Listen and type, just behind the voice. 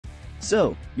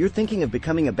So, you're thinking of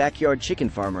becoming a backyard chicken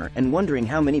farmer and wondering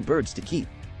how many birds to keep.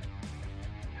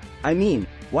 I mean,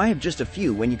 why have just a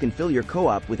few when you can fill your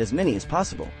co-op with as many as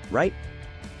possible, right?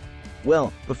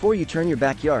 Well, before you turn your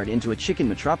backyard into a chicken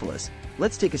metropolis,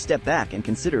 let's take a step back and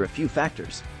consider a few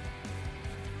factors.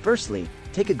 Firstly,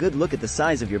 take a good look at the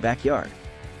size of your backyard.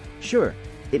 Sure,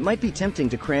 it might be tempting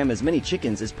to cram as many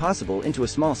chickens as possible into a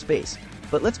small space,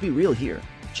 but let's be real here,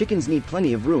 chickens need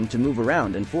plenty of room to move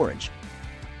around and forage.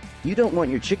 You don't want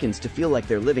your chickens to feel like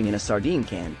they're living in a sardine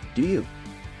can, do you?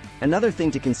 Another thing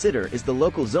to consider is the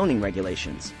local zoning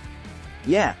regulations.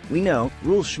 Yeah, we know,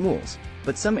 rules schmools,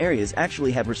 but some areas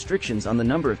actually have restrictions on the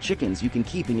number of chickens you can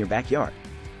keep in your backyard.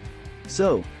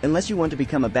 So, unless you want to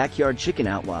become a backyard chicken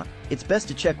outlaw, it's best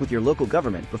to check with your local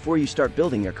government before you start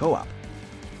building your co-op.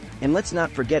 And let's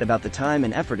not forget about the time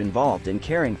and effort involved in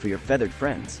caring for your feathered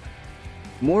friends.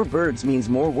 More birds means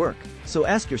more work, so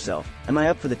ask yourself, am I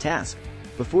up for the task,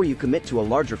 before you commit to a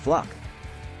larger flock.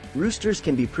 Roosters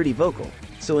can be pretty vocal,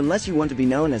 so unless you want to be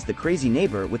known as the crazy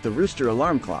neighbor with the rooster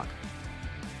alarm clock,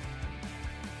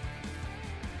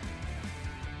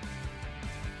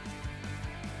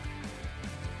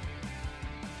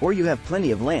 or you have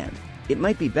plenty of land, it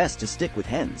might be best to stick with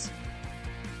hens.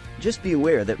 Just be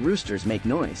aware that roosters make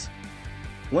noise.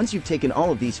 Once you've taken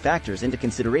all of these factors into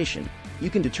consideration, you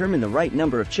can determine the right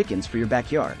number of chickens for your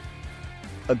backyard.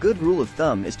 A good rule of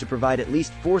thumb is to provide at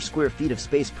least 4 square feet of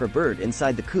space per bird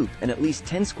inside the coop and at least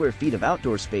 10 square feet of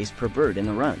outdoor space per bird in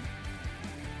the run.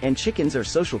 And chickens are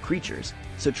social creatures,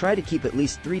 so try to keep at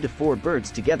least 3 to 4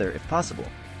 birds together if possible.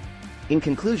 In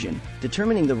conclusion,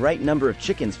 determining the right number of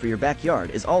chickens for your backyard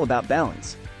is all about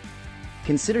balance.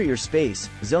 Consider your space,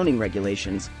 zoning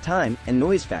regulations, time, and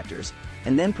noise factors,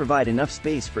 and then provide enough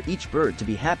space for each bird to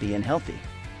be happy and healthy.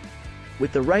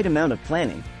 With the right amount of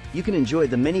planning, you can enjoy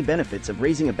the many benefits of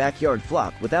raising a backyard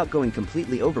flock without going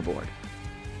completely overboard.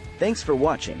 Thanks for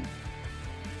watching.